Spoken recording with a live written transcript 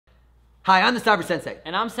Hi, I'm the Cyber Sensei.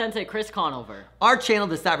 And I'm Sensei Chris Conover. Our channel,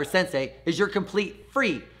 the Cyber Sensei, is your complete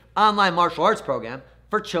free online martial arts program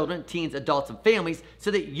for children, teens, adults, and families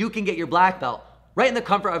so that you can get your black belt right in the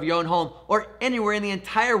comfort of your own home or anywhere in the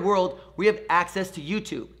entire world where you have access to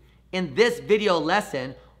YouTube. In this video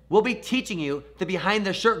lesson, we'll be teaching you the behind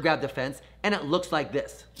the shirt grab defense, and it looks like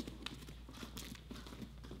this.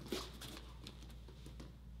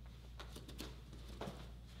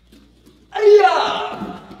 Ay-ya!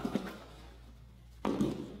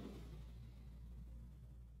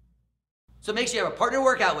 So make sure you have a partner to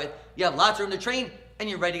work out with, you have lots of room to train, and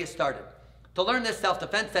you're ready to get started. To learn this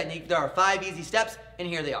self-defense technique, there are 5 easy steps, and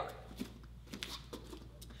here they are.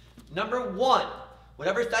 Number 1,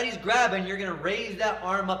 whatever side he's grabbing, you're gonna raise that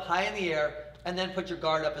arm up high in the air, and then put your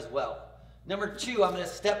guard up as well. Number 2, I'm gonna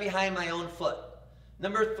step behind my own foot.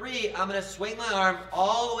 Number 3, I'm gonna swing my arm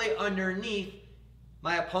all the way underneath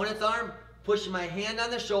my opponent's arm, pushing my hand on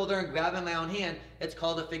the shoulder and grabbing my own hand. It's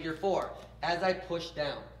called a figure 4, as I push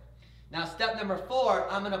down. Now step number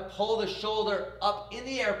 4, I'm going to pull the shoulder up in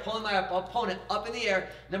the air, pulling my opponent up in the air.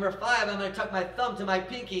 Number 5, I'm going to tuck my thumb to my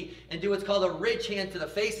pinky and do what's called a ridge hand to the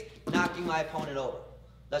face, knocking my opponent over.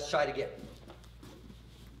 Let's try it again.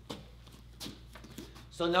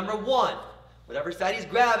 So number 1, whatever side he's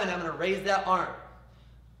grabbing, I'm going to raise that arm.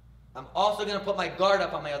 I'm also going to put my guard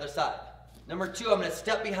up on my other side. Number 2, I'm going to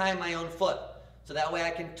step behind my own foot, so that way I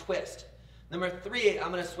can twist. Number 3,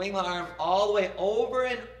 I'm going to swing my arm all the way over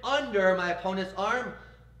and under my opponent's arm,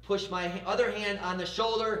 push my other hand on the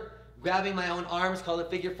shoulder, grabbing my own arms, called a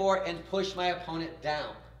figure 4, and push my opponent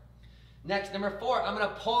down. Next, number 4, I'm going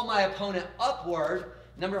to pull my opponent upward.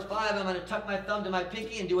 Number 5, I'm going to tuck my thumb to my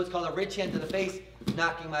pinky and do what's called a ridge hand to the face,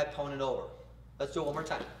 knocking my opponent over. Let's do it one more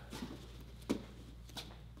time.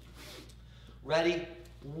 Ready?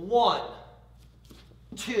 1,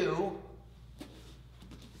 2,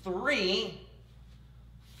 3,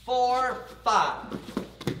 4, 5.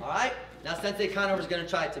 All right? Now Sensei Conover is going to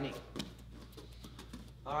try it to me.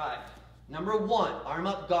 All right. Number 1, arm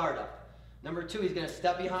up, guard up. Number 2, he's going to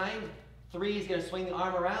step behind. 3, he's going to swing the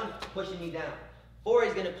arm around, pushing me down. 4,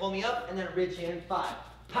 he's going to pull me up, and then a ridge hand. 5.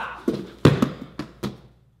 Pow!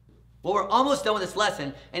 Well, we're almost done with this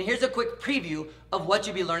lesson, and here's a quick preview of what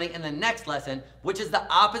you'll be learning in the next lesson, which is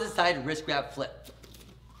the opposite side wrist grab flip.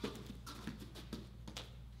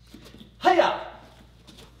 Hiya!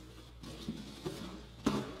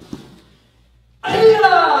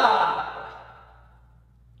 Hiya!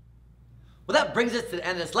 Well, that brings us to the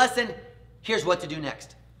end of this lesson. Here's what to do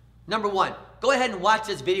next. Number 1, go ahead and watch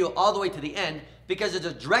this video all the way to the end because there's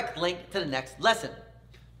a direct link to the next lesson.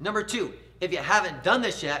 Number 2, if you haven't done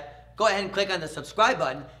this yet, go ahead and click on the subscribe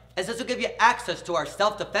button, as this will give you access to our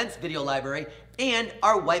self-defense video library and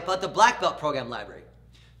our White Belt to Black Belt program library.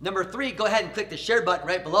 Number 3, go ahead and click the share button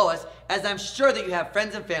right below us, as I'm sure that you have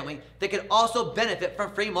friends and family that could also benefit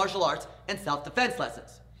from free martial arts and self-defense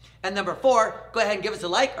lessons. And number 4, go ahead and give us a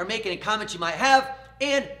like or make any comments you might have,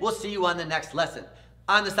 and we'll see you on the next lesson.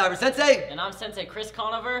 I'm the Cyber Sensei. And I'm Sensei Chris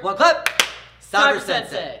Conover. One clap. Cyber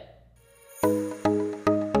Sensei.